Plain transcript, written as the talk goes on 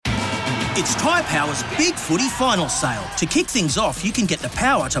It's Tyre Power's Big Footy Final Sale. To kick things off, you can get the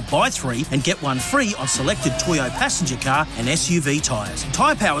power to buy 3 and get 1 free on selected Toyo passenger car and SUV tyres.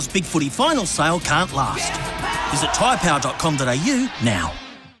 Tyre Power's Big Footy Final Sale can't last. Visit tyrepower.com.au now.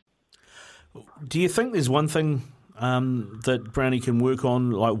 Do you think there's one thing that Brownie can work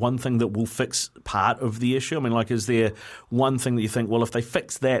on, like one thing that will fix part of the issue? I mean, like, is there one thing that you think, well, if they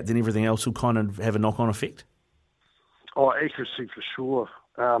fix that, then everything else will kind of have a knock-on effect? Oh, accuracy for sure.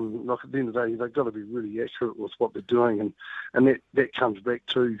 Like at the end of the day, they've got to be really accurate with what they're doing, and that comes back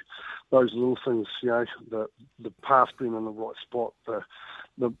to those little things, the pass being in the right spot, the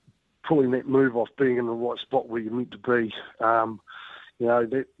pulling that move off being in the right spot where you're meant to be. That's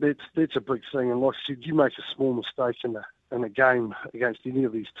a big thing. And like I said, you make a small mistake in a game against any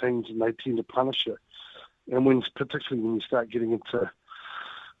of these teams, and they tend to punish you. And particularly when you start getting into,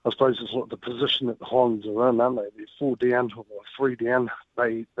 I suppose it's like the position that the Highlanders are in, aren't they? They're 4 down or 3 down.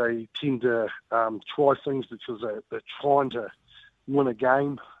 They tend to try things because they're trying to win a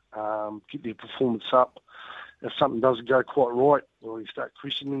game, get their performance up. If something doesn't go quite right, well, you start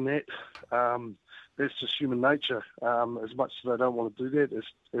questioning that. That's just human nature. As much as they don't want to do that,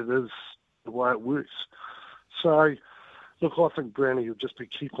 it is the way it works. So, look, I think Brownie will just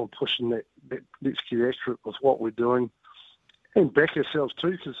keep on pushing that. Let's get accurate with what we're doing and back ourselves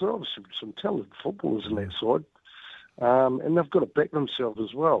too, because there are obviously some talented footballers in that side. And they've got to back themselves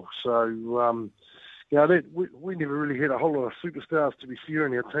as well. So, we never really had a whole lot of superstars, to be fair,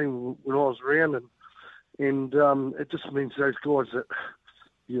 in our team when I was around. And it just means those guys that,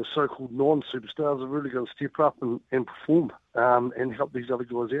 your so-called non-superstars, have really got to step up and perform and help these other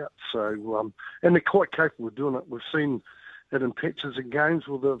guys out. So, and they're quite capable of doing it. We've seen it in patches and games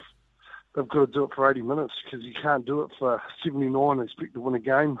where they've got to do it for 80 minutes because you can't do it for 79 and expect to win a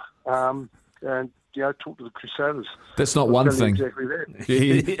game. And talk to the Crusaders. That's not one thing. Exactly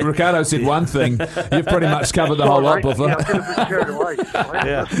that. Ricardo said one thing. You've pretty much covered the whole lot, Buffer.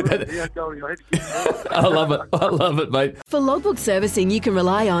 I love it, mate. For logbook servicing you can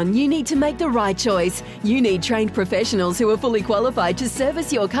rely on, you need to make the right choice. You need trained professionals who are fully qualified to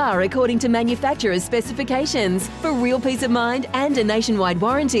service your car according to manufacturer's specifications. For real peace of mind and a nationwide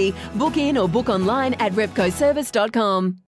warranty, book in or book online at repcoservice.com.